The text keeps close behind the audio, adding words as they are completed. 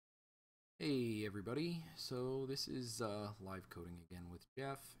Hey everybody, so this is live coding again with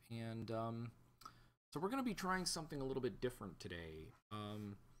Jeff, and so we're going to be trying something a little bit different today.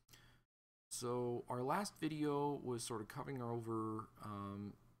 So our last video was sort of covering over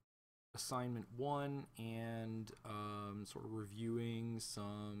assignment 1 and sort of reviewing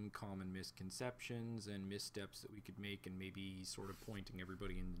some common misconceptions and missteps that we could make, and maybe sort of pointing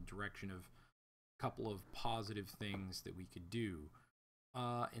everybody in the direction of a couple of positive things that we could do.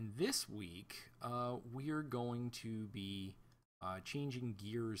 And this week, we're going to be changing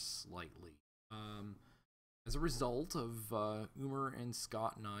gears slightly. As a result of Humber and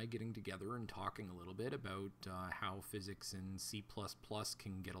Scott and I getting together and talking a little bit about how physics and C++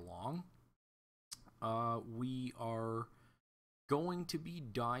 can get along, we are going to be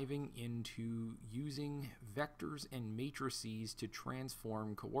diving into using vectors and matrices to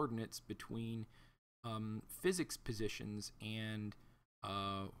transform coordinates between physics positions and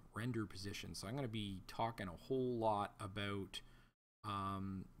render position. So I'm going to be talking a whole lot about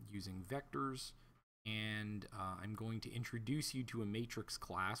using vectors, and I'm going to introduce you to a matrix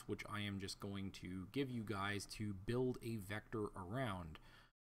class, which I am just going to give you guys to build a vector around.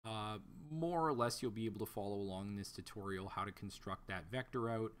 More or less, you'll be able to follow along in this tutorial how to construct that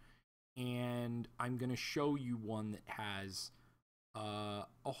vector out, and I'm going to show you one that has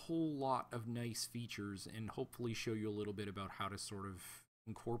a whole lot of nice features and hopefully show you a little bit about how to sort of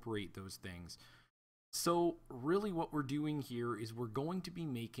incorporate those things. So really what we're doing here is we're going to be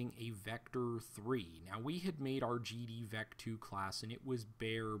making a vector 3. Now we had made our GDVec2 class and it was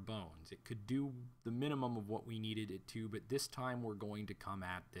bare bones. It could do the minimum of what we needed it to, but this time we're going to come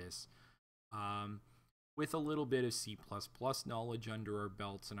at this with a little bit of C++ knowledge under our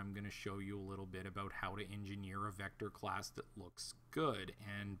belts, and I'm going to show you a little bit about how to engineer a vector class that looks good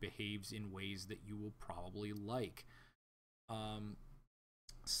and behaves in ways that you will probably like.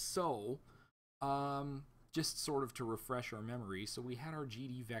 Just sort of to refresh our memory, so we had our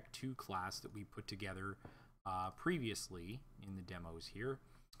GDVec2 class that we put together previously in the demos here.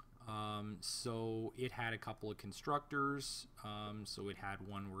 So it had a couple of constructors. So it had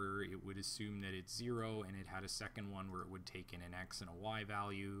one where it would assume that it's 0, and it had a second one where it would take in an x and a y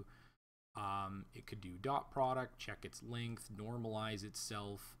value. It could do dot product, check its length, normalize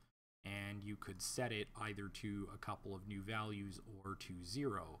itself, and you could set it either to a couple of new values or to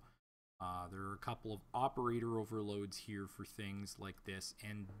 0. There are a couple of operator overloads here for things like this,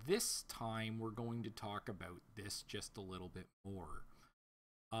 and this time we're going to talk about this just a little bit more.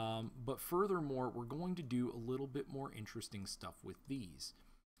 But furthermore, we're going to do a little bit more interesting stuff with these.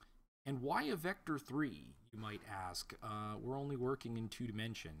 And why a vector 3, you might ask? We're only working in 2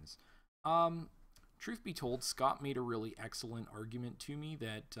 dimensions. Truth be told, Scott made a really excellent argument to me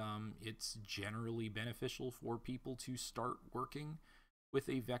that it's generally beneficial for people to start working with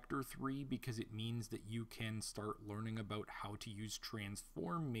a vector 3 because it means that you can start learning about how to use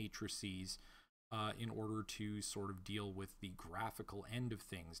transform matrices in order to sort of deal with the graphical end of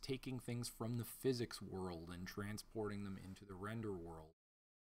things, taking things from the physics world and transporting them into the render world.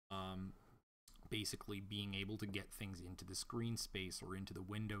 Basically being able to get things into the screen space or into the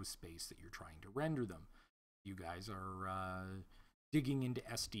window space that you're trying to render them. You guys are digging into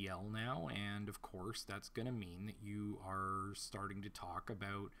SDL now, and of course that's going to mean that you are starting to talk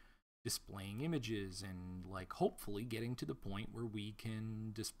about displaying images and like hopefully getting to the point where we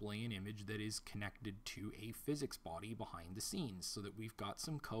can display an image that is connected to a physics body behind the scenes, so that we've got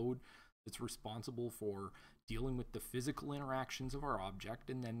some code that's responsible for dealing with the physical interactions of our object,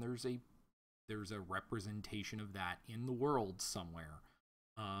 and then there's a representation of that in the world somewhere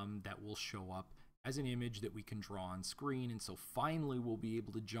that will show up as an image that we can draw on screen. And so finally we'll be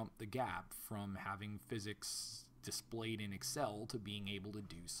able to jump the gap from having physics displayed in Excel to being able to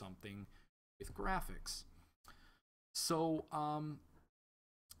do something with graphics. So I'm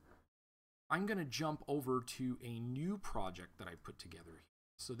going to jump over to a new project that I put together.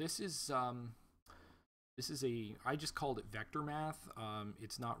 So this is I just called it Vector Math.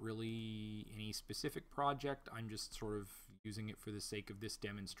 It's not really any specific project. I'm just sort of using it for the sake of this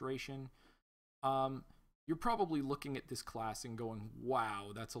demonstration. You're probably looking at this class and going,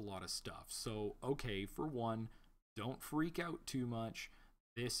 wow, that's a lot of stuff. So, okay, for one, don't freak out too much.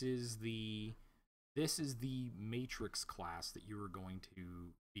 This is the matrix class that you are going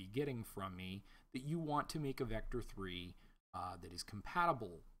to be getting from me, that you want to make a vector 3 that is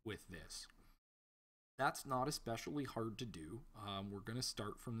compatible with this. That's not especially hard to do. We're going to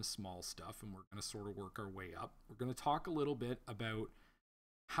start from the small stuff and we're going to sort of work our way up. We're going to talk a little bit about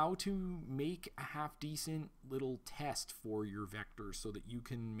how to make a half-decent little test for your vectors so that you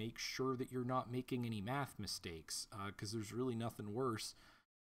can make sure that you're not making any math mistakes, because there's really nothing worse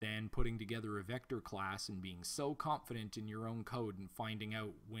than putting together a vector class and being so confident in your own code and finding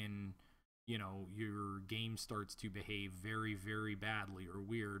out when, you know, your game starts to behave very, very badly or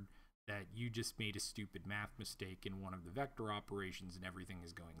weird that you just made a stupid math mistake in one of the vector operations and everything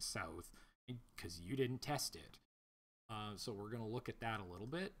is going south because you didn't test it. So we're going to look at that a little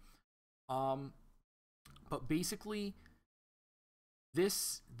bit. But basically,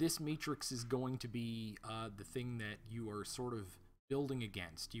 this matrix is going to be the thing that you are sort of building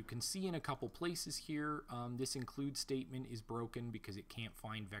against. You can see in a couple places here, this include statement is broken because it can't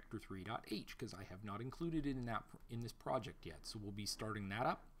find vector3.h because I have not included it in this project yet. So we'll be starting that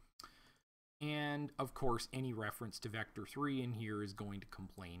up. And of course, any reference to vector3 in here is going to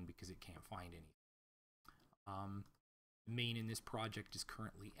complain because it can't find anything. The main in this project is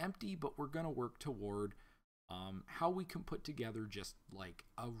currently empty, but we're going to work toward how we can put together just like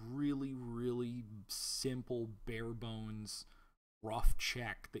a really, really simple, bare bones, rough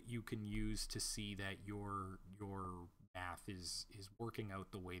check that you can use to see that your math is working out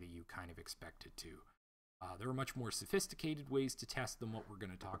the way that you kind of expect it to. There are much more sophisticated ways to test than what we're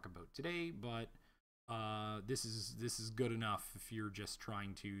going to talk about today, but this is good enough if you're just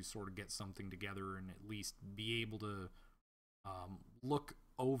trying to sort of get something together and at least be able to look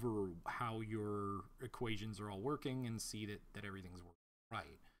over how your equations are all working and see that everything's working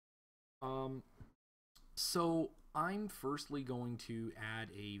right. So I'm firstly going to add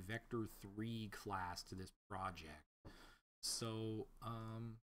a vector3 class to this project. So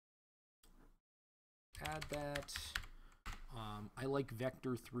add that. I like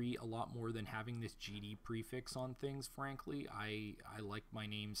vector3 a lot more than having this GD prefix on things, frankly. I like my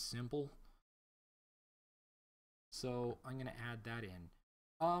name simple. So I'm going to add that in.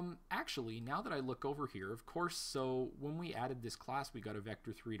 Actually, now that I look over here, of course, so when we added this class, we got a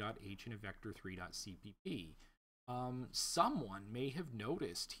vector3.h and a vector3.cpp. Someone may have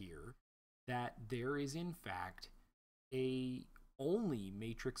noticed here that there is, in fact, a only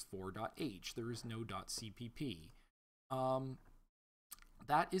matrix4.h. There is no .cpp.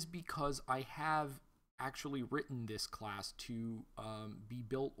 That is because I have actually written this class to be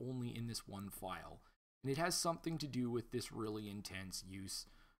built only in this one file. And it has something to do with this really intense use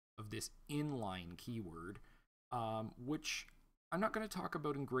of this inline keyword, which I'm not going to talk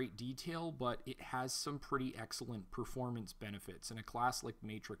about in great detail, but it has some pretty excellent performance benefits. And a class like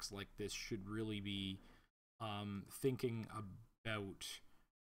Matrix like this should really be thinking about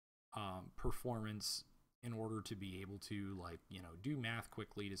performance in order to be able to, like, you know, do math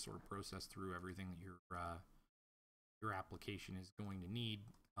quickly to sort of process through everything that your application is going to need.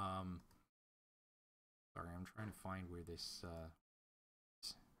 Sorry, I'm trying to find where this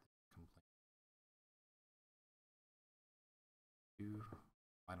complaint.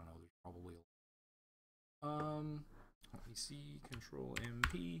 I don't know. There's probably let me see. Control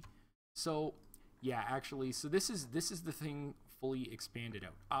MP. So yeah, actually, so this is the thing fully expanded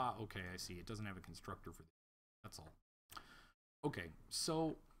out. Ah, okay, I see. It doesn't have a constructor for this. That's all. Okay,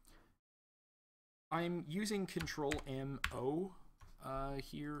 so I'm using Control MO.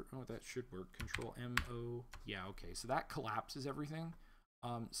 Here, oh, that should work. Control MO. Yeah, okay, so that collapses everything.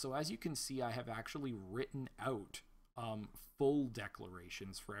 So as you can see, I have actually written out full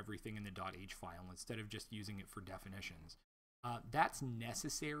declarations for everything in the .h file instead of just using it for definitions. That's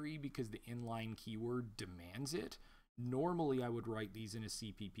necessary because the inline keyword demands it. Normally, I would write these in a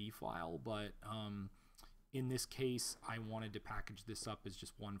CPP file, but in this case, I wanted to package this up as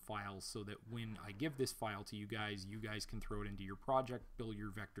just one file so that when I give this file to you guys can throw it into your project, build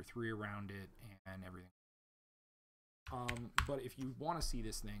your vector3 around it, and everything. But if you want to see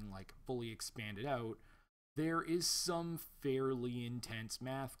this thing like fully expanded out, there is some fairly intense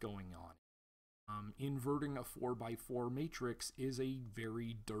math going on. Inverting a 4x4 matrix is a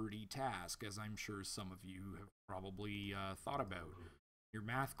very dirty task, as I'm sure some of you have probably thought about. Your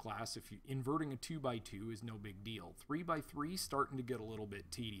math class, if you inverting a 2x2 is no big deal. 3x3 starting to get a little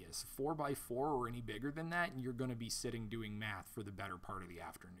bit tedious. 4x4 or any bigger than that, and you're going to be sitting doing math for the better part of the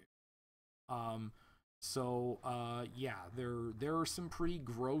afternoon. Yeah, there are some pretty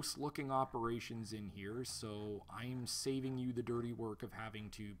gross looking operations in here, so I'm saving you the dirty work of having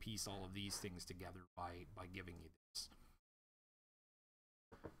to piece all of these things together by giving you this.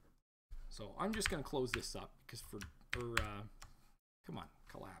 So I'm just going to close this up because come on,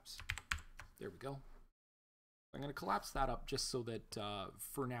 collapse. There we go. I'm going to collapse that up just so that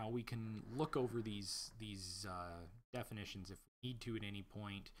for now we can look over these definitions if we need to at any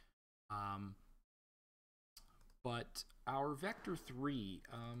point. But our vector3,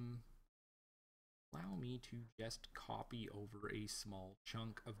 allow me to just copy over a small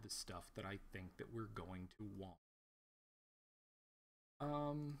chunk of the stuff that I think that we're going to want.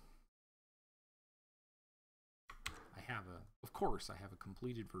 Of course, I have a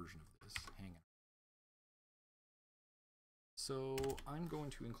completed version of this. Hang on. So I'm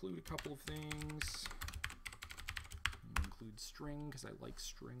going to include a couple of things. Include string because I like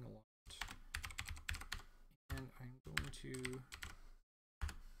string a lot. And I'm going to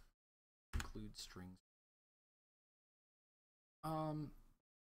include strings. Now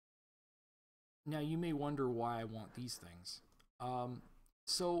you may wonder why I want these things.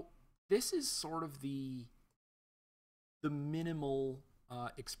 So this is sort of the minimal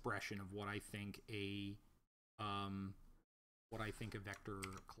expression of what I think a vector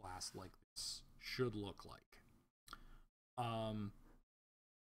class like this should look like.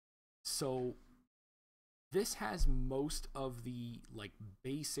 So this has most of the like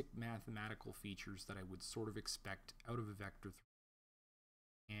basic mathematical features that I would sort of expect out of a vector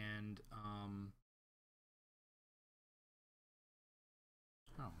 3. And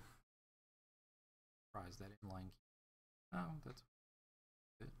oh, surprise that inline. Oh, that's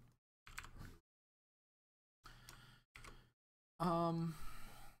it.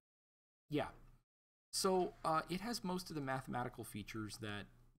 Yeah. So it has most of the mathematical features that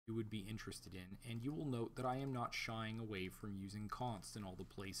you would be interested in, and you will note that I am not shying away from using const in all the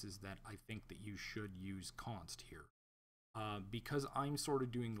places that I think that you should use const here. Because I'm sort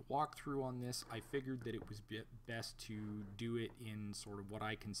of doing the walkthrough on this, I figured that it was best to do it in sort of what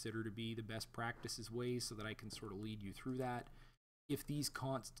I consider to be the best practices ways so that I can sort of lead you through that. If these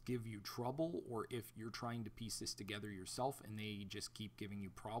consts give you trouble, or if you're trying to piece this together yourself and they just keep giving you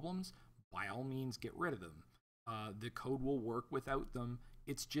problems, by all means get rid of them. The code will work without them.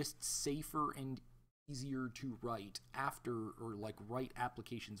 It's just safer and easier to write after, or like write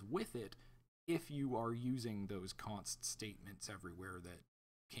applications with it, if you are using those const statements everywhere that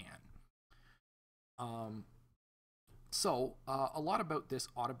you can. So a lot about this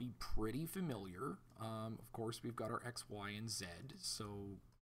ought to be pretty familiar. Of course, we've got our x, y, and z. So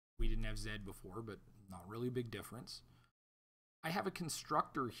we didn't have z before, but not really a big difference. I have a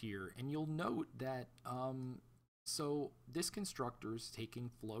constructor here, and you'll note that so this constructor is taking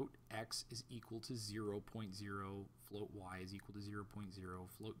float x is equal to 0.0, float y is equal to 0.0,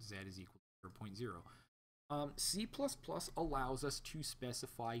 float z is equal to 0.0. C++ allows us to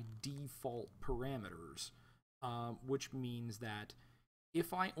specify default parameters, which means that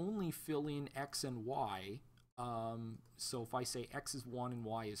if I only fill in x and y, so if I say x is 1 and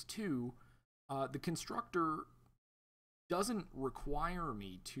y is 2, the constructor doesn't require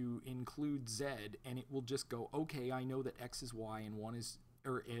me to include z, and it will just go, okay, I know that x is y and 1 is,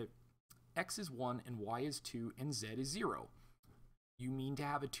 or x is 1 and y is 2 and z is 0. You mean to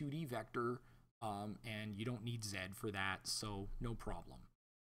have a 2D vector, and you don't need z for that, so no problem.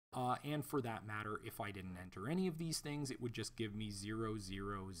 And for that matter, if I didn't enter any of these things, it would just give me 0,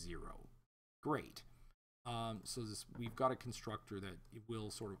 0, 0. Great. So we've got a constructor that it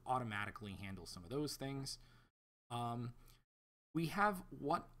will sort of automatically handle some of those things. We have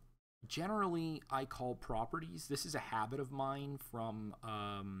what generally I call properties. This is a habit of mine from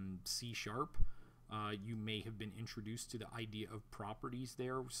C#. You may have been introduced to the idea of properties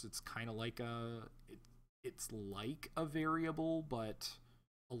there. So it's kind of like it's like a variable, but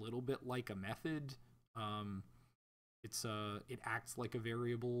a little bit like a method. It acts like a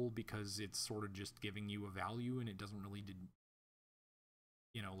variable because it's sort of just giving you a value, and it doesn't really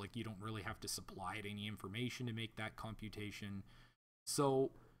like you don't really have to supply it any information to make that computation.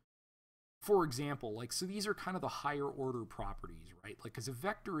 So for example, like, so these are kind of the higher order properties, right? Like, because a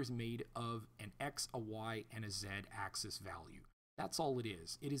vector is made of an x, a y, and a z axis value. That's all it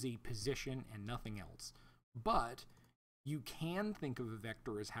is. It is a position and nothing else. But you can think of a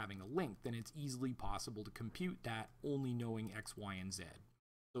vector as having a length, and it's easily possible to compute that only knowing x, y, and z.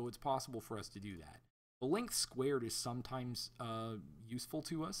 So it's possible for us to do that. The length squared is sometimes useful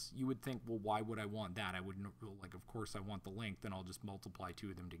to us. You would think, well, why would I want that? I wouldn't, like, of course I want the length, and I'll just multiply two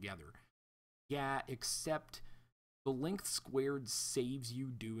of them together. Yeah, except the length squared saves you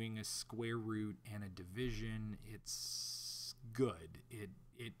doing a square root and a division. It's good. It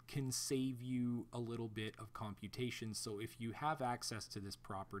can save you a little bit of computation. So if you have access to this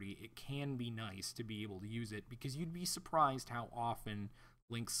property, it can be nice to be able to use it, because you'd be surprised how often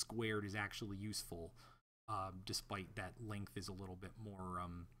length squared is actually useful, despite that length is a little bit more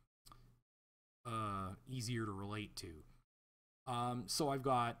easier to relate to. So I've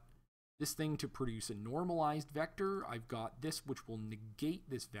got this thing to produce a normalized vector. I've got this which will negate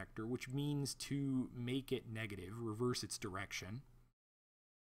this vector, which means to make it negative, reverse its direction.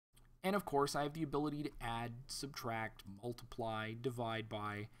 And of course, I have the ability to add, subtract, multiply, divide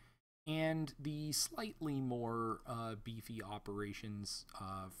by, and the slightly more beefy operations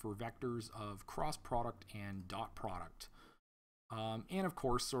for vectors of cross product and dot product. And of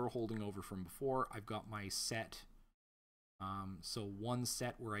course, sort of holding over from before, I've got my set. So one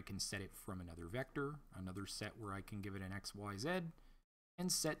set where I can set it from another vector, another set where I can give it an x, y, z,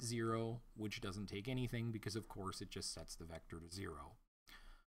 and set 0, which doesn't take anything because of course it just sets the vector to 0.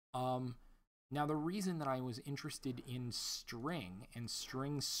 Now the reason that I was interested in string and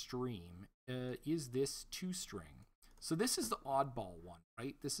string stream is this toString. So this is the oddball one,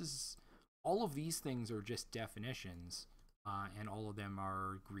 right? This is, all of these things are just definitions, and all of them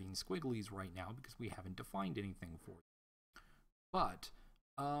are green squigglies right now because we haven't defined anything for them. But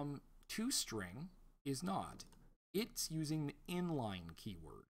toString is not. It's using the inline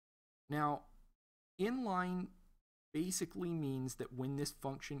keyword. Now, inline basically means that when this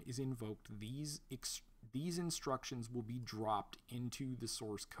function is invoked, these instructions will be dropped into the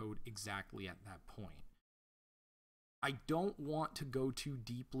source code exactly at that point. I don't want to go too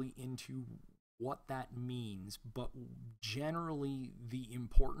deeply into what that means, but generally the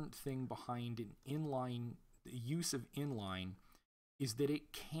important thing behind an inline, the use of inline, is that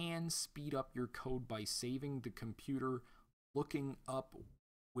it can speed up your code by saving the computer looking up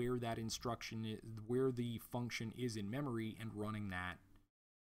where that instruction is, where the function is in memory, and running that,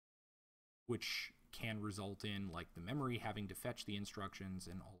 which can result in like the memory having to fetch the instructions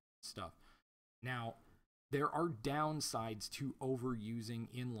and all that stuff. Now, there are downsides to overusing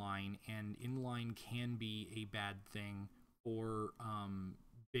inline, and inline can be a bad thing for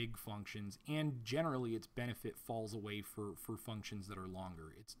big functions, and generally its benefit falls away for functions that are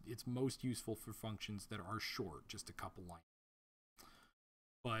longer. It's most useful for functions that are short, just a couple lines.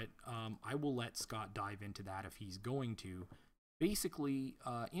 But I will let Scott dive into that if he's going to. Basically,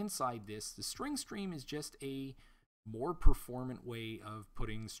 inside this, the string stream is just a more performant way of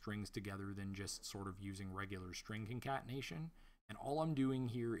putting strings together than just sort of using regular string concatenation. And all I'm doing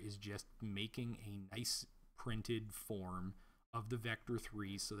here is just making a nice printed form of the vector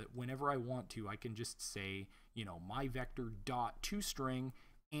 3 so that whenever I want to, I can just say, you know, my vector dot toString,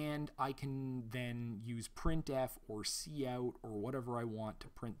 and I can then use printf or cout or whatever I want to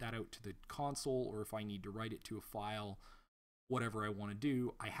print that out to the console, or if I need to write it to a file, whatever I want to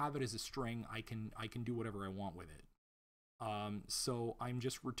do, I have it as a string. I can do whatever I want with it. So I'm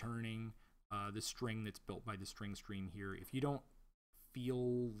just returning the string that's built by the string stream here. If you don't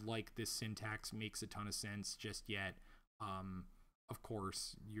feel like this syntax makes a ton of sense just yet, of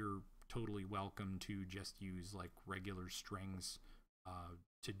course, you're totally welcome to just use like regular strings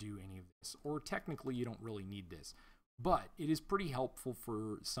to do any of this, or technically you don't really need this, but it is pretty helpful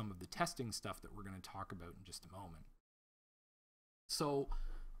for some of the testing stuff that we're going to talk about in just a moment. So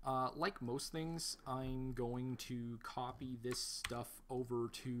like most things, I'm going to copy this stuff over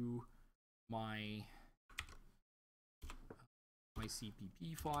to my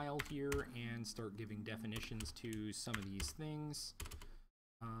CPP file here and start giving definitions to some of these things.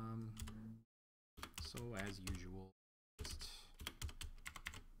 So as usual, just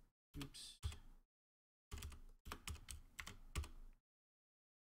oops.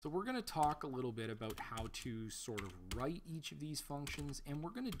 So we're going to talk a little bit about how to sort of write each of these functions, and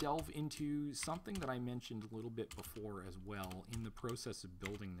we're going to delve into something that I mentioned a little bit before as well in the process of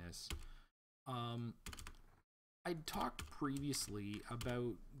building this. I'd talked previously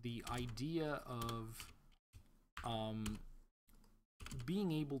about the idea of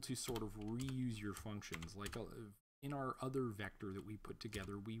being able to sort of reuse your functions. Like in our other vector that we put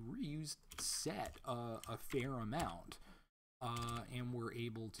together, we reused set a fair amount. And we're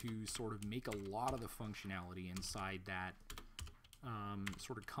able to sort of make a lot of the functionality inside that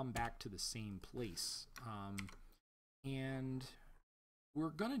sort of come back to the same place. And we're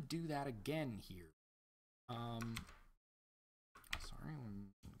going to do that again here. Sorry.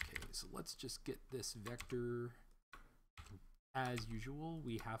 Okay, so let's just get this vector. As usual,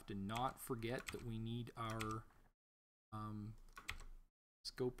 we have to not forget that we need our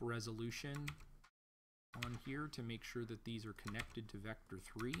scope resolution on here to make sure that these are connected to vector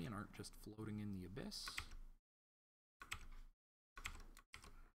 3 and aren't just floating in the abyss.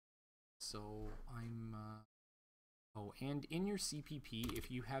 So I'm oh, and in your CPP,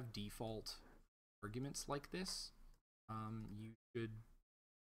 if you have default arguments like this, you should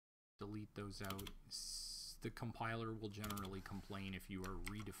delete those out. The compiler will generally complain if you are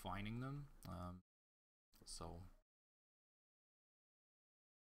redefining them.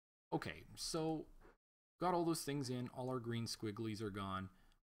 Okay, so got all those things in, all our green squigglies are gone.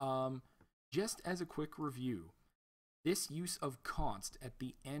 Just as a quick review, This use of const at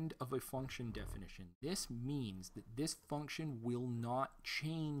the end of a function definition, this means that this function will not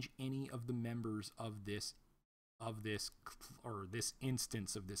change any of the members of this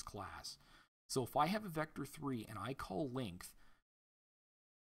instance of this class. So if I have a vector 3 and I call length,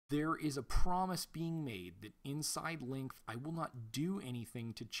 there is a promise being made that inside length I will not do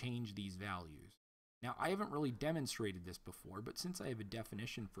anything to change these values. Now, I haven't really demonstrated this before, but since I have a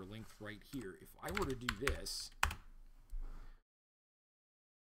definition for length right here, if I were to do this,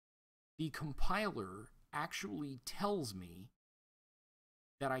 the compiler actually tells me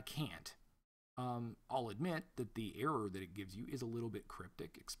that I can't. I'll admit that the error that it gives you is a little bit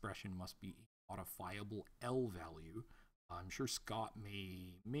cryptic. Expression must be a modifiable L value. I'm sure Scott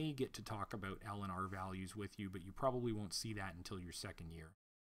may get to talk about L and R values with you, but you probably won't see that until your second year.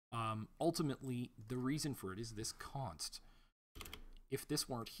 Ultimately, the reason for it is this const. If this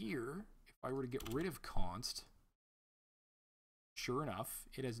weren't here, if I were to get rid of const, sure enough,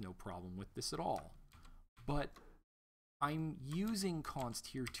 it has no problem with this at all. But I'm using const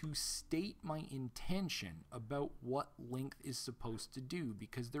here to state my intention about what length is supposed to do,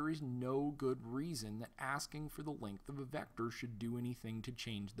 because there is no good reason that asking for the length of a vector should do anything to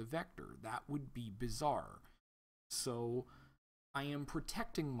change the vector. That would be bizarre. So I am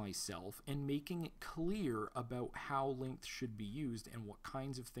protecting myself and making it clear about how length should be used and what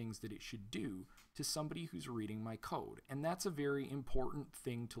kinds of things that it should do to somebody who's reading my code. And that's a very important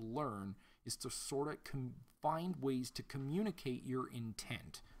thing to learn, is to sort of find ways to communicate your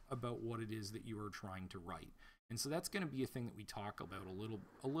intent about what it is that you are trying to write. And so that's going to be a thing that we talk about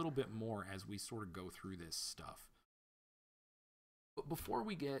a little bit more as we sort of go through this stuff. But before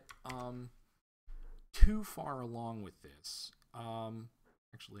we get too far along with this,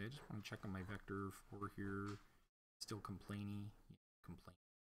 actually, I just want to check on my vector 4 here. Still complaining. Yeah, complain.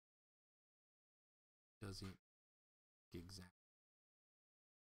 Does it exactly?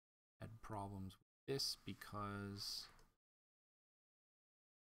 Had problems with this because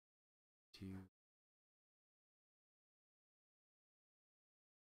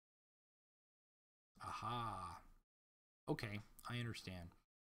aha. Okay, I understand.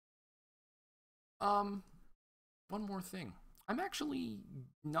 One more thing. I'm actually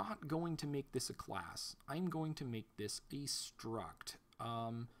not going to make this a class. I'm going to make this a struct.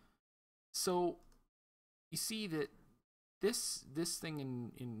 So you see that this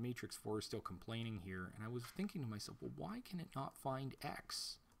thing in matrix 4 is still complaining here, and I was thinking to myself, well, why can it not find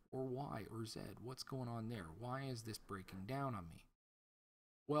X or Y or Z? What's going on there? Why is this breaking down on me?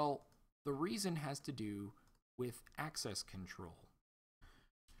 Well, the reason has to do with access control.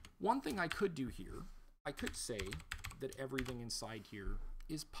 One thing I could do here, I could say that everything inside here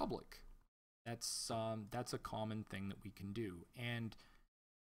is public. That's a common thing that we can do. And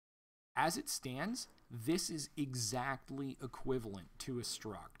as it stands, this is exactly equivalent to a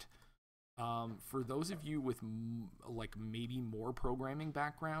struct. For those of you with like maybe more programming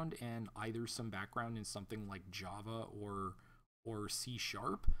background and either some background in something like Java or C#,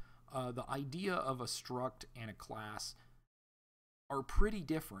 the idea of a struct and a class are pretty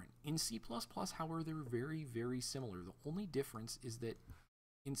different. In C++, however, they're very, very similar. The only difference is that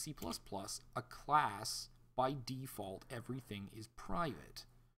in C++, a class, by default, everything is private.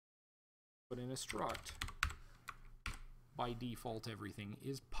 But in a struct, by default, everything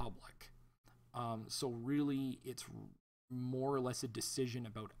is public. So really, it's more or less a decision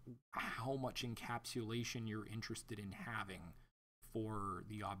about how much encapsulation you're interested in having for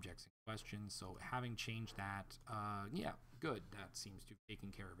the objects in question. So having changed that, yeah, good. That seems to have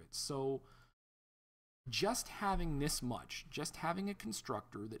taken care of it. So just having this much, just having a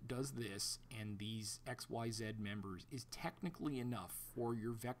constructor that does this and these XYZ members is technically enough for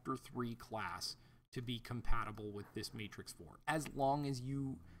your vector3 class to be compatible with this matrix 4, as long as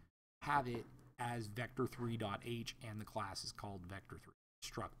you have it as vector3.h and the class is called vector3.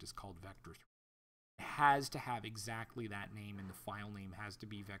 Struct is called vector3. It has to have exactly that name, and the file name has to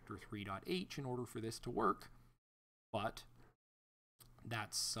be vector3.h in order for this to work. But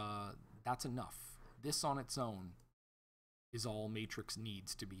that's enough. This on its own is all matrix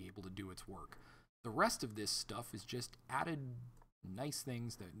needs to be able to do its work. The rest of this stuff is just added nice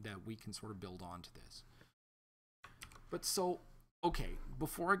things that we can sort of build onto this. But so, okay,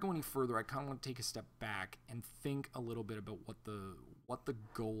 before I go any further, I kind of want to take a step back and think a little bit about what the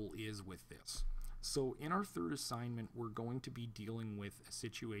goal is with this. So in our third assignment, we're going to be dealing with a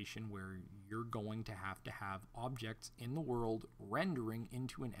situation where you're going to have objects in the world rendering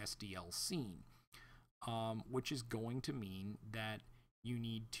into an SDL scene, which is going to mean that you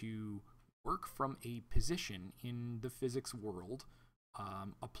need to work from a position in the physics world,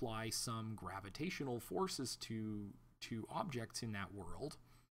 apply some gravitational forces to to objects in that world,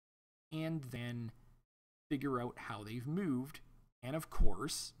 and then figure out how they've moved. And of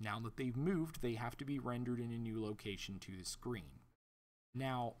course, now that they've moved, they have to be rendered in a new location to the screen.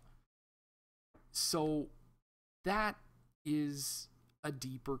 Now, so that is a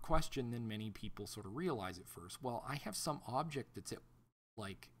deeper question than many people sort of realize at first. Well, I have some object that's at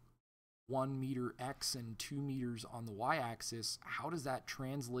like 1 meter X and 2 meters on the Y axis. How does that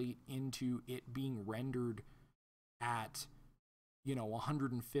translate into it being rendered at,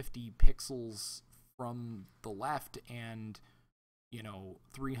 150 pixels from the left and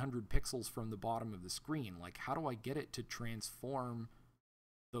 300 pixels from the bottom of the screen? Like, how do I get it to transform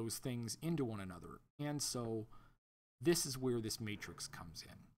those things into one another? And so this is where this matrix comes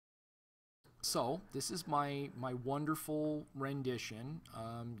in. So this is my wonderful rendition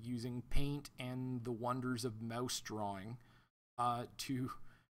using paint and the wonders of mouse drawing to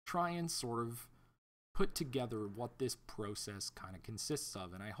try and sort of put together what this process kind of consists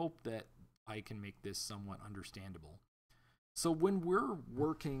of. And I hope that I can make this somewhat understandable. So when we're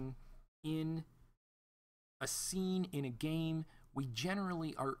working in a scene in a game, we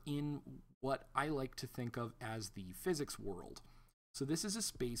generally are in what I like to think of as the physics world. So this is a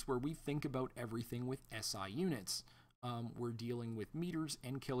space where we think about everything with SI units. We're dealing with meters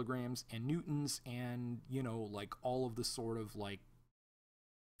and kilograms and newtons and, like all of the sort of like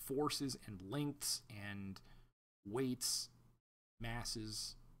forces and lengths and weights,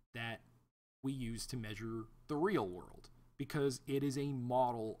 masses that we use to measure the real world, because it is a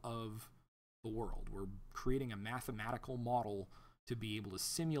model of the world. We're creating a mathematical model to be able to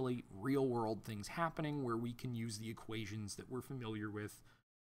simulate real world things happening, where we can use the equations that we're familiar with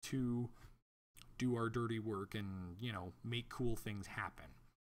to do our dirty work and, make cool things happen.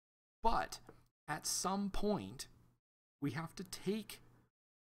 But at some point, we have to take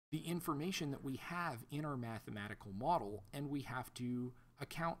the information that we have in our mathematical model and we have to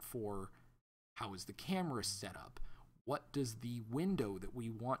account for how is the camera set up? What does the window that we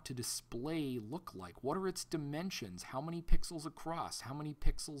want to display look like? What are its dimensions? How many pixels across? How many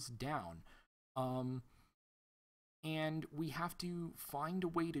pixels down? And we have to find a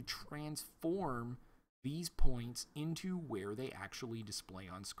way to transform these points into where they actually display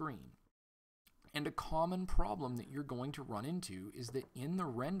on screen. And a common problem that you're going to run into is that in the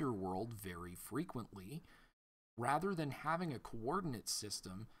render world, very frequently, rather than having a coordinate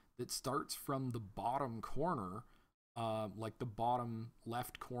system that starts from the bottom corner, like the bottom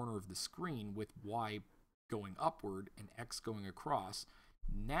left corner of the screen with Y going upward and X going across,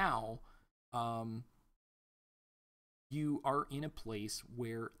 now you are in a place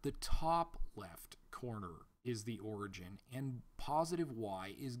where the top left corner is the origin and positive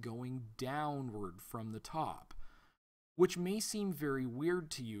Y is going downward from the top, which may seem very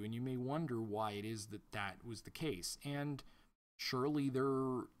weird to you, and you may wonder why it is that that was the case. And surely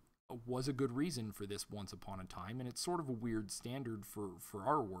there was a good reason for this once upon a time, and it's sort of a weird standard for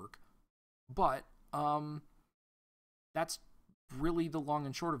our work, but that's really the long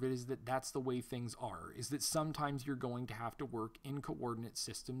and short of it, is that that's the way things are, is that sometimes you're going to have to work in coordinate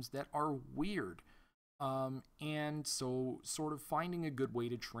systems that are weird. And so sort of finding a good way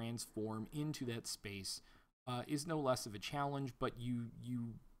to transform into that space is no less of a challenge, but you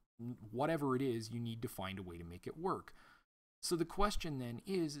whatever it is, you need to find a way to make it work. So the question then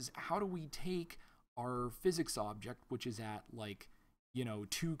is how do we take our physics object, which is at like,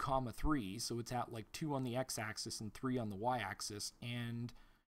 2, 3, so it's at like 2 on the x-axis and 3 on the y-axis, and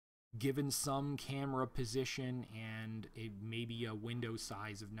given some camera position and maybe a window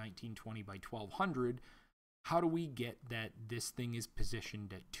size of 1920 by 1200, how do we get that this thing is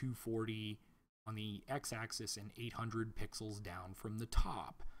positioned at 240 on the x-axis and 800 pixels down from the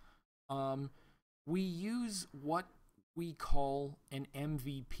top? We use what we call an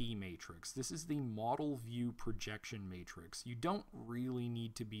MVP matrix. This is the model view projection matrix. You don't really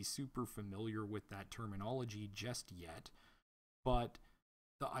need to be super familiar with that terminology just yet, but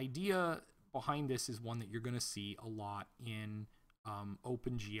the idea behind this is one that you're going to see a lot in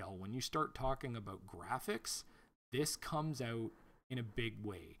OpenGL. When you start talking about graphics, this comes out in a big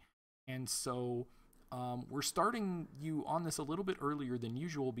way. And so we're starting you on this a little bit earlier than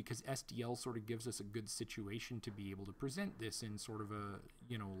usual because SDL sort of gives us a good situation to be able to present this in sort of a,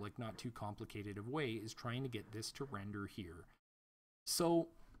 like not too complicated of way, is trying to get this to render here. So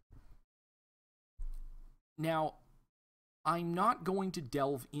now I'm not going to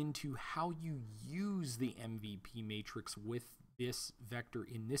delve into how you use the MVP matrix with this vector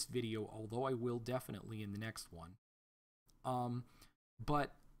in this video, although I will definitely in the next one.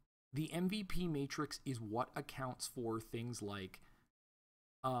 But the MVP matrix is what accounts for things like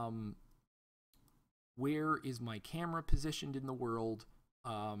where is my camera positioned in the world,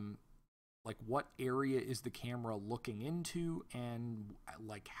 like what area is the camera looking into, and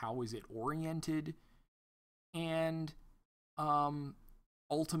like how is it oriented, and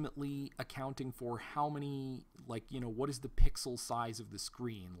ultimately accounting for how many, like, you know, what is the pixel size of the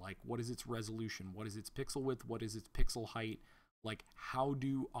screen, like what is its resolution, what is its pixel width, what is its pixel height, like how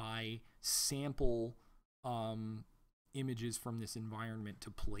do I sample images from this environment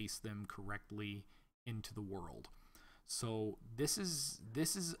to place them correctly into the world. So this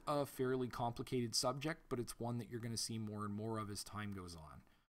is a fairly complicated subject, but it's one that you're going to see more and more of as time goes on.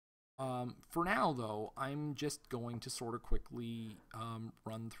 For now, though, I'm just going to sort of quickly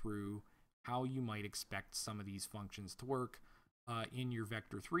run through how you might expect some of these functions to work in your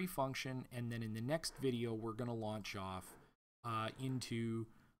vector3 function, and then in the next video we're going to launch off into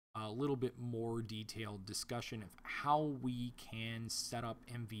a little bit more detailed discussion of how we can set up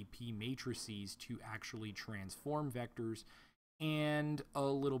MVP matrices to actually transform vectors, and a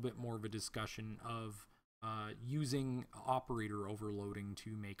little bit more of a discussion of using operator overloading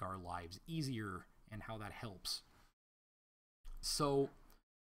to make our lives easier and how that helps. So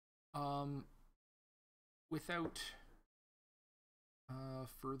without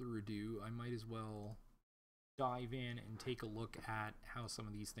further ado, I might as well dive in and take a look at how some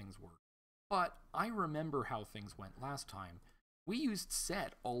of these things work. But I remember how things went last time. We used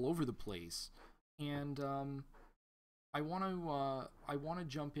set all over the place, and I want to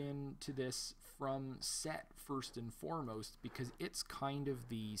jump into this from set first and foremost, because it's kind of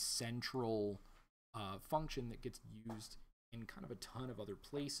the central function that gets used in kind of a ton of other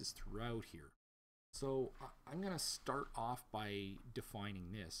places throughout here. So I'm going to start off by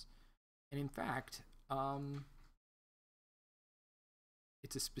defining this. And in fact,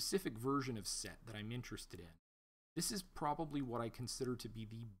 it's a specific version of set that I'm interested in. This is probably what I consider to be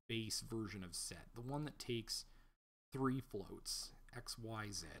the base version of set, the one that takes 3 floats, x, y,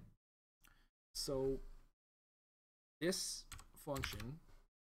 z. So this function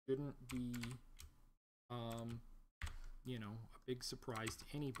shouldn't be, you know, a big surprise to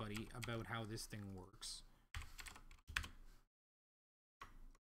anybody about how this thing works.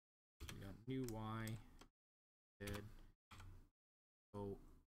 We got new y, z. So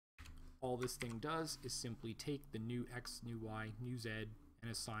all this thing does is simply take the new x, new y, new z,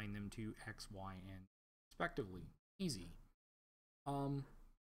 and assign them to x, y, and respectively. Easy.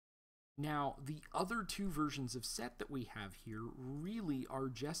 Now, the other 2 versions of set that we have here really are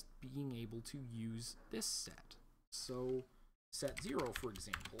just being able to use this set. So set 0, for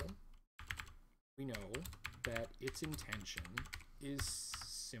example, we know that its intention is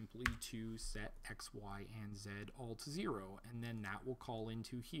simply to set x, y, and z all to 0, and then that will call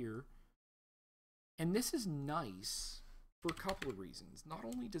into here. And this is nice for a couple of reasons. Not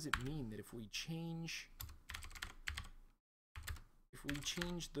only does it mean that if we change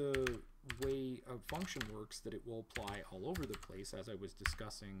the way a function works, that it will apply all over the place, as I was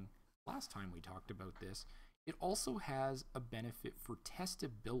discussing last time we talked about this, it also has a benefit for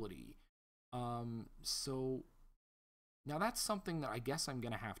testability. So now that's something that I guess I'm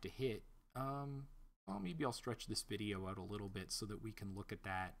going to have to hit. Well, maybe I'll stretch this video out a little bit so that we can look at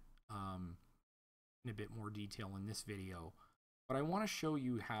that in a bit more detail in this video. But I want to show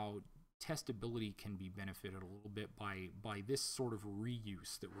you how testability can be benefited a little bit by this sort of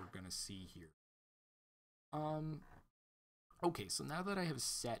reuse that we're going to see here. Okay, so now that I have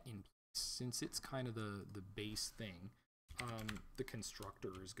set in place, since it's kind of the base thing, the constructor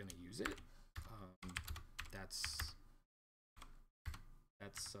is going to use it. That's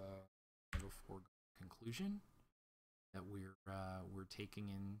kind of a foregone conclusion that we're taking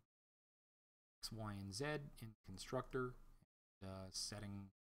in x, y, and z in the constructor, setting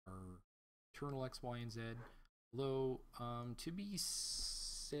our internal x, y, and z. Although, to be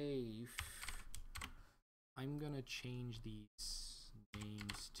safe, I'm gonna change these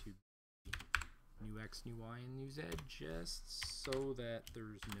names to new x, new y, and new z, just so that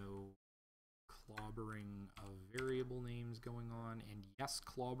there's no clobbering of variable names going on. And yes,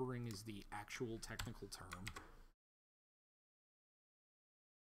 clobbering is the actual technical term.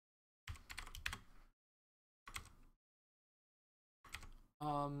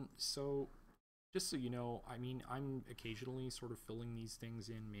 So just so you know, I mean, I'm occasionally sort of filling these things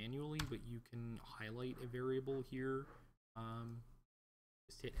in manually, but you can highlight a variable here.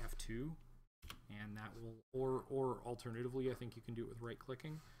 Just hit F2, and that will, or alternatively, I think you can do it with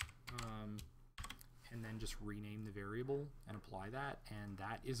right-clicking, and then just rename the variable and apply that. And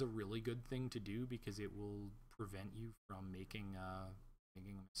that is a really good thing to do because it will prevent you from making a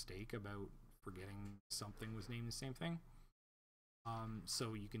mistake about forgetting something was named the same thing.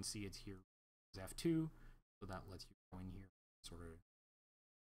 So you can see it's here is F2, so that lets you go in here, sort of.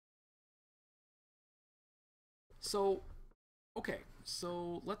 So, okay,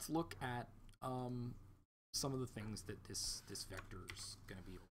 so let's look at some of the things that this vector is going to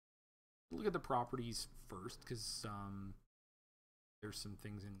be. Look at the properties first, because there's some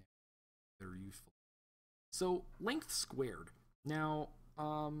things in there that are useful. So length squared. Now,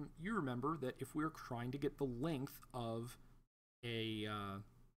 you remember that if we're trying to get the length of a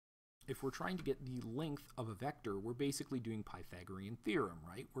vector, we're basically doing Pythagorean theorem,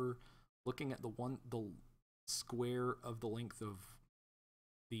 right? We're looking at the square of the length of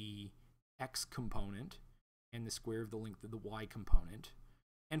the x component and the square of the length of the y component.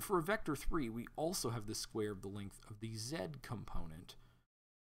 And for a vector 3, we also have the square of the length of the z component.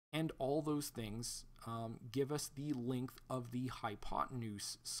 And all those things give us the length of the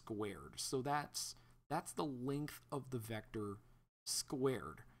hypotenuse squared. So that's the length of the vector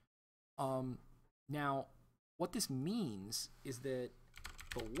squared. Now, what this means is that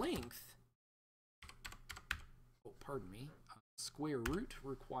the length, square root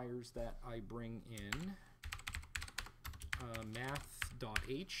requires that I bring in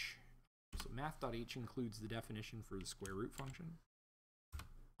math.h. So math.h includes the definition for the square root function.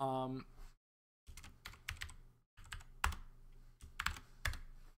 Or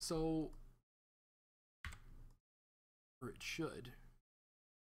it should.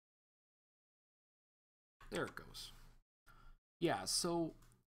 There it goes. Yeah, so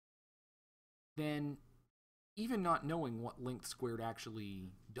then even not knowing what length squared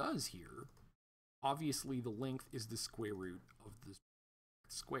actually does here, obviously the length is the square root of the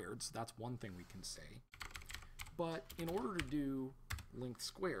squared, so that's one thing we can say. But in order to do length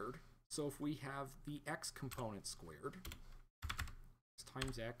squared, so if we have the x component squared, x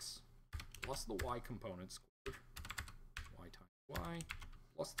times x plus the y component squared, y times y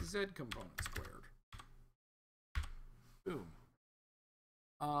plus the z component squared. Boom.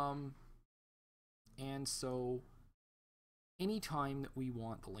 And so anytime that we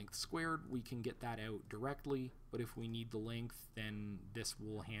want the length squared, we can get that out directly, but if we need the length, then this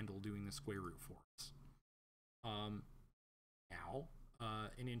will handle doing the square root for us. Now,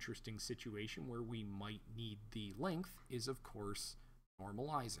 an interesting situation where we might need the length is, of course,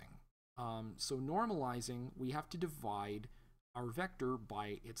 normalizing. So normalizing, we have to divide our vector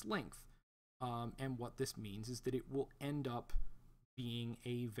by its length. And what this means is that it will end up being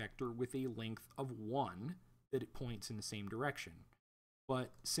a vector with a length of 1 that it points in the same direction.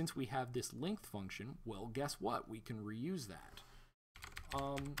 But since we have this length function, well, guess what? We can reuse that.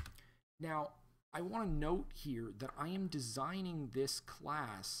 Now, I want to note here that I am designing this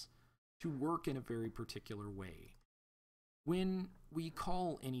class to work in a very particular way. When we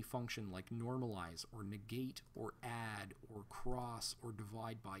call any function like normalize or negate or add or cross or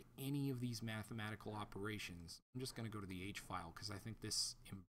divide by any of these mathematical operations, I'm just going to go to the H file because I think this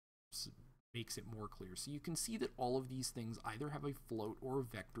makes it more clear. So you can see that all of these things either have a float or a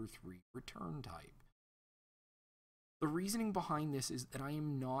vector 3 return type. The reasoning behind this is that I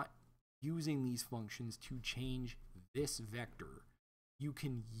am not using these functions to change this vector. You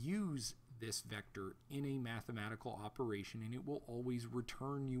can use this vector in a mathematical operation and it will always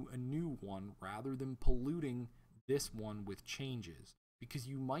return you a new one rather than polluting this one with changes, because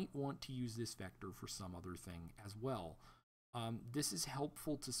you might want to use this vector for some other thing as well. This is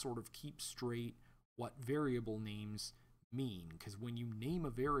helpful to sort of keep straight what variable names mean, because when you name a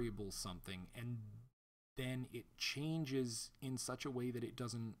variable something and then it changes in such a way that it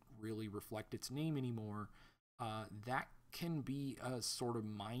doesn't really reflect its name anymore, that can be a sort of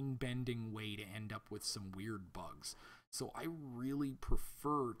mind-bending way to end up with some weird bugs. So I really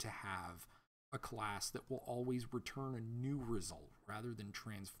prefer to have a class that will always return a new result rather than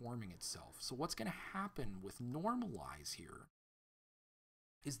transforming itself. So what's going to happen with normalize here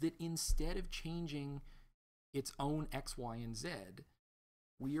is that instead of changing its own x, y, and z,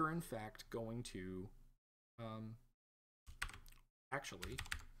 we are in fact going to actually,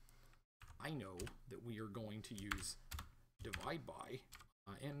 I know that we are going to use divide by,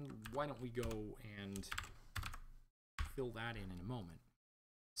 and why don't we go and fill that in a moment.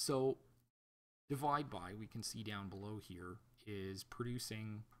 So divide by, we can see down below here, is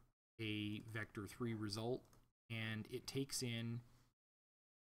producing a vector 3 result, and it takes in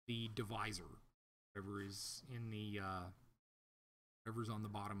the divisor, whatever is in the whatever's on the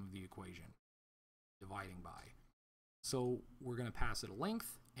bottom of the equation, dividing by. So we're going to pass it a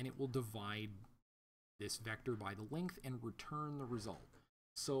length, and it will divide this vector by the length and return the result.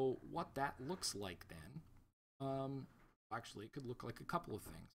 So what that looks like then, actually it could look like a couple of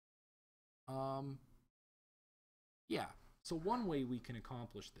things. Yeah, so one way we can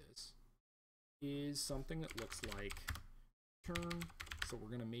accomplish this is something that looks like turn. So we're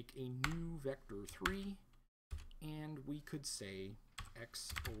going to make a new vector 3, and we could say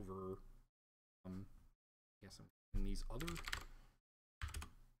x over, I guess I'm putting these other,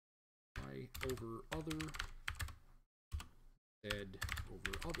 y over other, z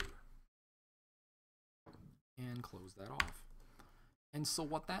over other, and close that off. And so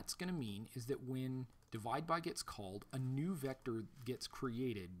what that's going to mean is that when divide by gets called, a new vector gets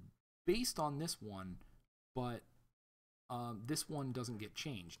created based on this one, but this one doesn't get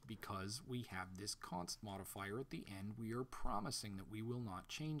changed because we have this const modifier at the end. We are promising that we will not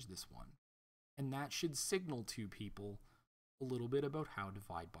change this one. And that should signal to people a little bit about how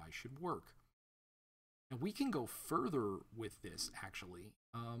divide by should work. And we can go further with this, actually.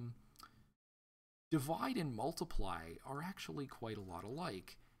 Divide and multiply are actually quite a lot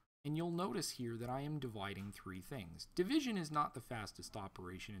alike. And you'll notice here that I am dividing three things. Division is not the fastest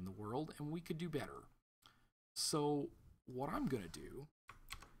operation in the world, and we could do better. So what I'm going to do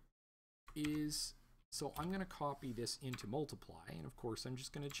is, so I'm going to copy this into multiply, and of course I'm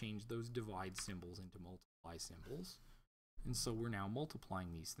just going to change those divide symbols into multiply symbols. And so we're now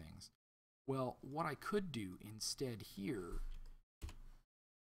multiplying these things. Well, what I could do instead here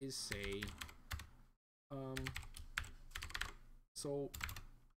is say, so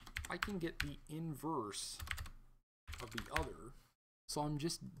I can get the inverse of the other. So I'm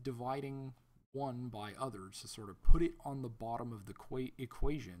just dividing one by others to sort of put it on the bottom of the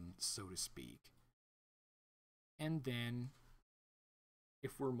equation, so to speak. And then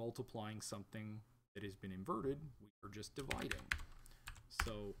if we're multiplying something that has been inverted, we are just dividing.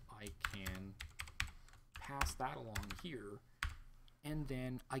 So I can pass that along here, and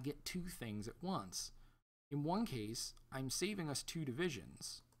then I get two things at once. In one case, I'm saving us two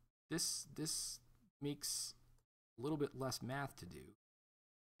divisions. This makes a little bit less math to do.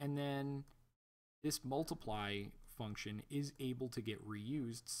 And then this multiply function is able to get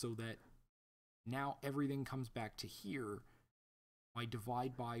reused so that now everything comes back to here. My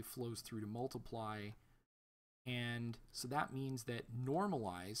divide by flows through to multiply. And so that means that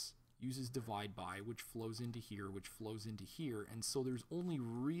normalize uses divide by, which flows into here, which flows into here. And so there's only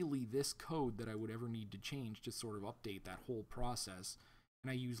really this code that I would ever need to change to sort of update that whole process. And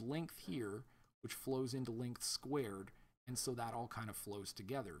I use length here, which flows into length squared. And so that all kind of flows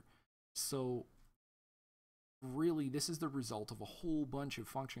together. So really, this is the result of a whole bunch of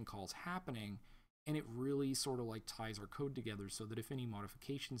function calls happening. And it really sort of like ties our code together so that if any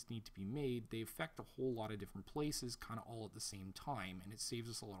modifications need to be made, they affect a whole lot of different places kind of all at the same time, and it saves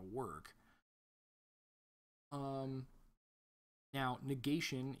us a lot of work. Now,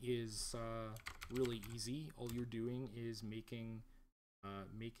 negation is really easy. All you're doing is making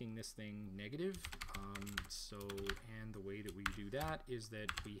this thing negative. And the way that we do that is that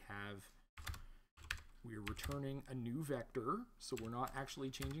we're returning a new vector, so we're not actually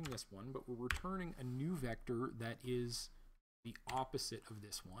changing this one, but we're returning a new vector that is the opposite of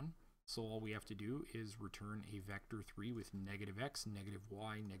this one. So all we have to do is return a vector 3 with negative x, negative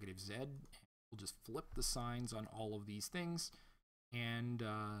y, negative z. We'll just flip the signs on all of these things and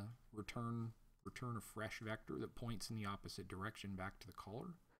return a fresh vector that points in the opposite direction back to the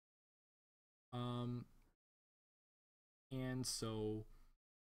caller. And so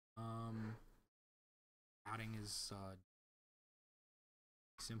adding is a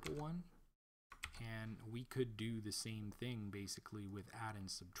simple one, and we could do the same thing basically with add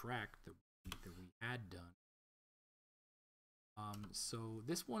and subtract that we had done. So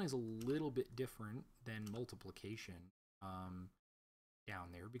this one is a little bit different than multiplication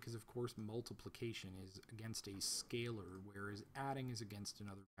down there, because of course multiplication is against a scalar, whereas adding is against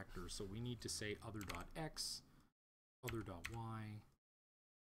another vector. So we need to say other.x, other.y,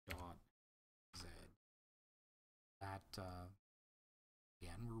 dot z. That,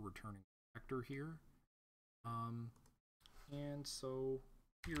 again, we're returning a vector here. And so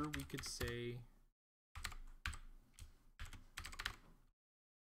here we could say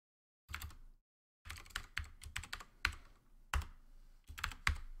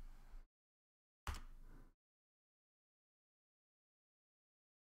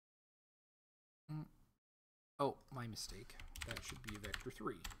oh, my mistake. That should be vector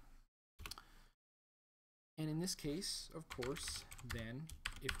 3. And in this case, of course, then,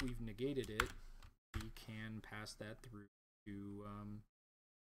 if we've negated it, we can pass that through to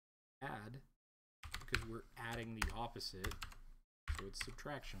add, because we're adding the opposite, so it's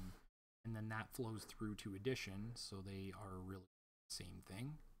subtraction. And then that flows through to addition, so they are really the same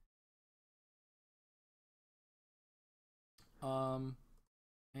thing.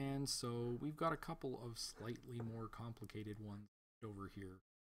 And so we've got a couple of slightly more complicated ones over here.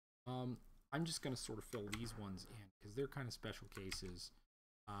 I'm just going to sort of fill these ones in because they're kind of special cases.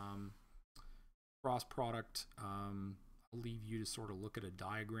 Cross product, I'll leave you to sort of look at a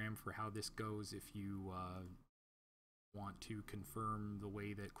diagram for how this goes if you want to confirm the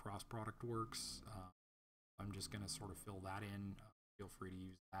way that cross product works. I'm just going to sort of fill that in. Feel free to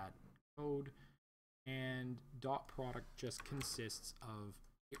use that code. And dot product just consists of,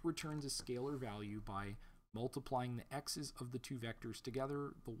 it returns a scalar value by multiplying the x's of the two vectors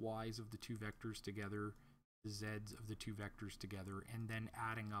together, the y's of the two vectors together, the z's of the two vectors together, and then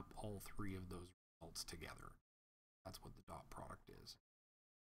adding up all three of those results together. That's what the dot product is.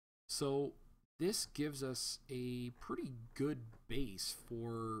 So this gives us a pretty good base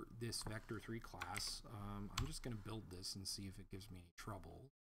for this vector3 class. I'm just going to build this and see if it gives me any trouble.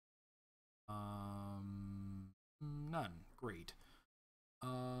 None. Great.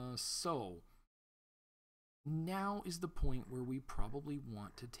 So now is the point where we probably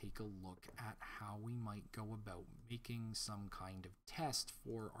want to take a look at how we might go about making some kind of test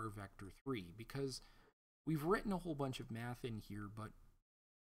for our vector3, because we've written a whole bunch of math in here, but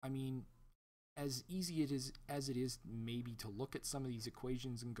I mean, as easy as it is maybe to look at some of these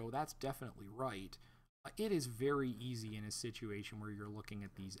equations and go, that's definitely right, it is very easy in a situation where you're looking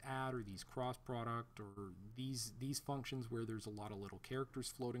at these add or these cross product or these functions where there's a lot of little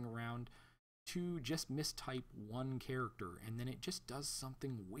characters floating around to just mistype one character and then it just does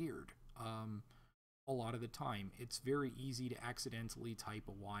something weird. A lot of the time it's very easy to accidentally type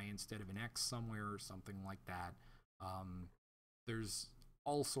a y instead of an x somewhere or something like that. There's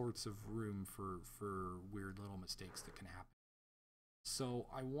all sorts of room for weird little mistakes that can happen. So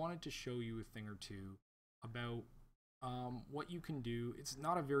I wanted to show you a thing or two about what you can do. It's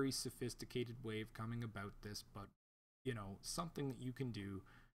not a very sophisticated way of coming about this, but you know, something that you can do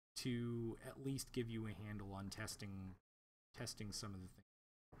to at least give you a handle on testing some of the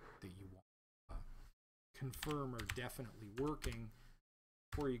things that you want to confirm are definitely working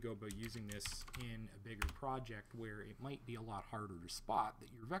before you go about using this in a bigger project where it might be a lot harder to spot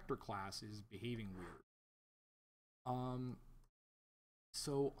that your vector class is behaving weird.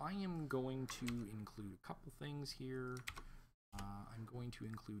 So I am going to include a couple things here. I'm going to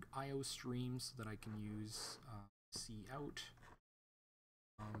include IO streams so that I can use C out.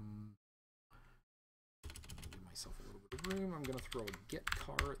 Give myself a little bit of room. I'm going to throw a get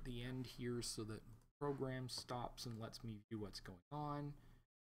car at the end here so that the program stops and lets me view what's going on.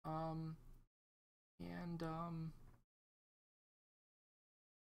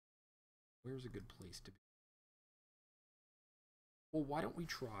 Where's a good place to be? Well, why don't we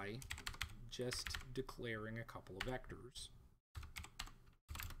try just declaring a couple of vectors?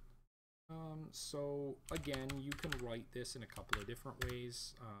 So again, you can write this in a couple of different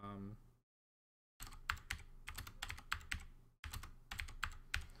ways.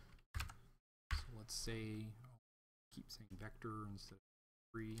 So let's say, keep saying vector instead of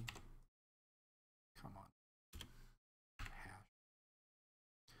 3. Come on. Hash.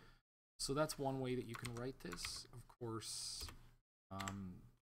 So that's one way that you can write this. Of course,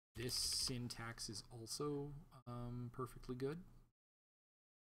 this syntax is also perfectly good.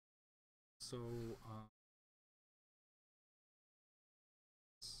 So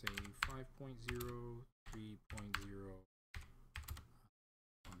say 5.0, 3.0,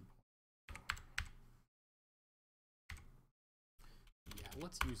 1.0. Yeah,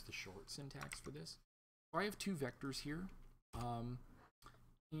 let's use the short syntax for this. So I have two vectors here,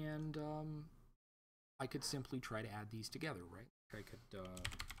 and I could simply try to add these together, right? I could go.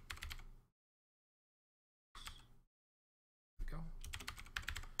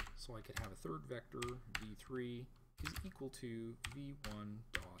 So I could have a third vector, v3 is equal to v1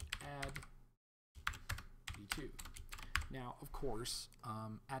 dot add v2. Now, of course,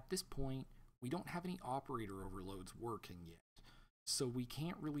 at this point, we don't have any operator overloads working yet. So we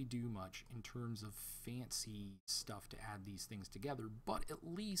can't really do much in terms of fancy stuff to add these things together, but at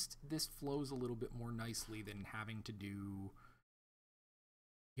least this flows a little bit more nicely than having to do,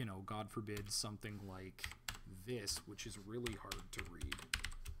 you know, God forbid, something like this, which is really hard to read.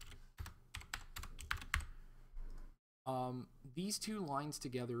 These two lines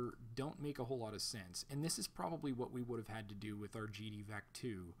together don't make a whole lot of sense, and this is probably what we would have had to do with our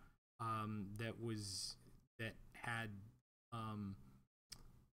GDVec2 that had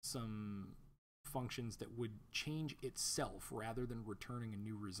some functions that would change itself rather than returning a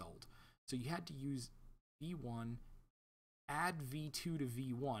new result. So you had to use v1, add v2 to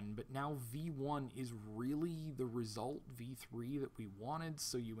v1, but now v1 is really the result v3 that we wanted,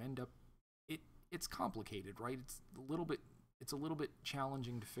 so you end up, it's complicated, right? It's a little bit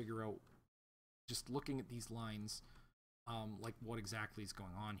challenging to figure out just looking at these lines, like what exactly is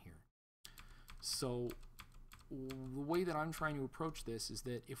going on here. So the way that I'm trying to approach this is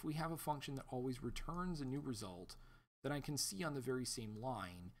that if we have a function that always returns a new result, then I can see on the very same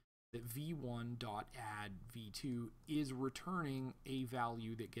line that v1.add v2 is returning a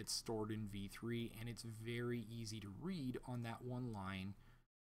value that gets stored in v3, and it's very easy to read on that one line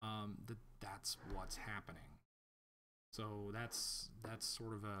that's what's happening. So that's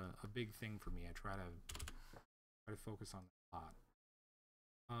sort of a big thing for me. I try to focus on that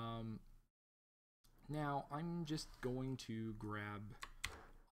a lot. Now I'm just going to grab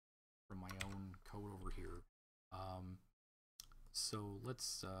from my own code over here. So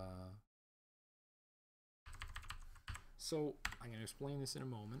let's so I'm going to explain this in a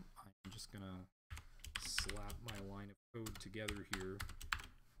moment. I'm just going to slap my line of code together here.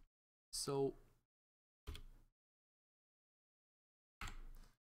 So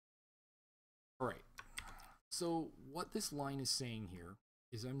all right, so what this line is saying here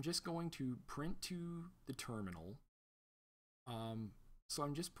is I'm just going to print to the terminal. So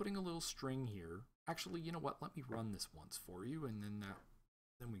I'm just putting a little string here. Actually, you know what? Let me run this once for you, and then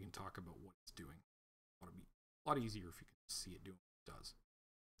we can talk about what it's doing. It'll be a lot easier if you can see it doing what it does.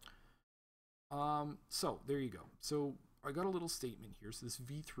 So there you go. So I got a little statement here. So this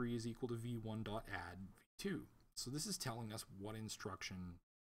v3 is equal to v1.add v2. So this is telling us what instruction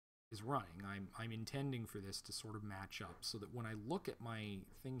is running. I'm intending for this to sort of match up so that when I look at my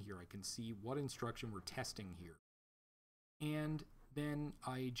thing here, I can see what instruction we're testing here. And then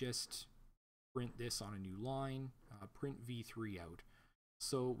I just print this on a new line, print v3 out.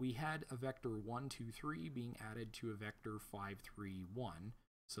 So we had a vector 1, 2, 3 being added to a vector 5, 3, 1.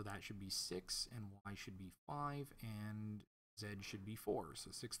 So that should be 6, and y should be 5, and z should be 4.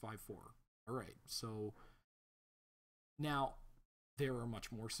 So 6, 5, 4. All right, so now there are much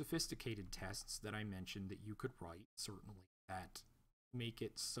more sophisticated tests that I mentioned that you could write, certainly, that make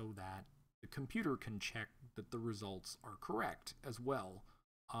it so that the computer can check that the results are correct as well,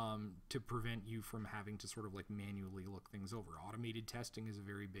 to prevent you from having to sort of like manually look things over. Automated testing is a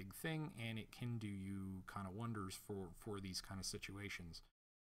very big thing, and it can do you kind of wonders for these kind of situations.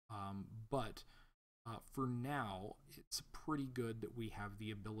 But for now, it's pretty good that we have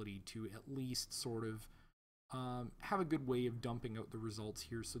the ability to at least sort of have a good way of dumping out the results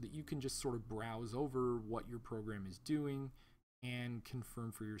here so that you can just sort of browse over what your program is doing and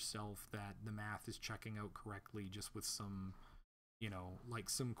confirm for yourself that the math is checking out correctly, just with some, you know, like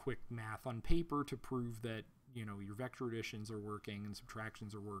some quick math on paper to prove that, you know, your vector additions are working and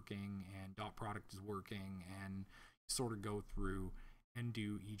subtractions are working and dot product is working, and sort of go through and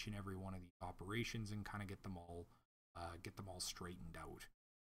do each and every one of these operations and kind of get them all straightened out.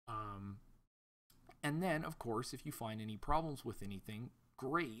 And then, of course, if you find any problems with anything,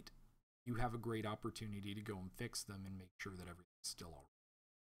 great. You have a great opportunity to go and fix them and make sure that everything's still all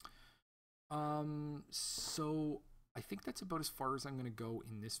right. So I think that's about as far as I'm going to go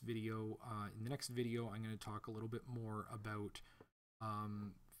in this video. In the next video, I'm going to talk a little bit more about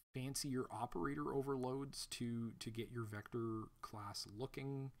fancier operator overloads to get your vector class looking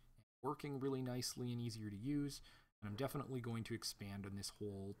and working really nicely and easier to use. And I'm definitely going to expand on this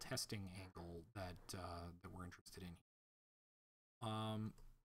whole testing angle that we're interested in.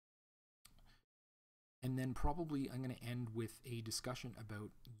 And then probably I'm going to end with a discussion about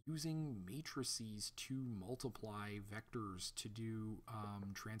using matrices to multiply vectors to do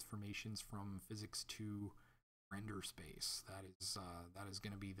transformations from physics to render space. That is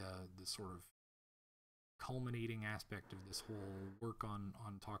going to be the sort of culminating aspect of this whole work on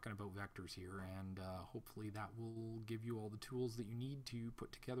talking about vectors here, and hopefully that will give you all the tools that you need to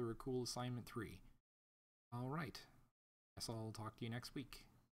put together a cool assignment 3. All right, guess I'll talk to you next week.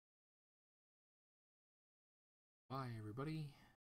 Bye, everybody.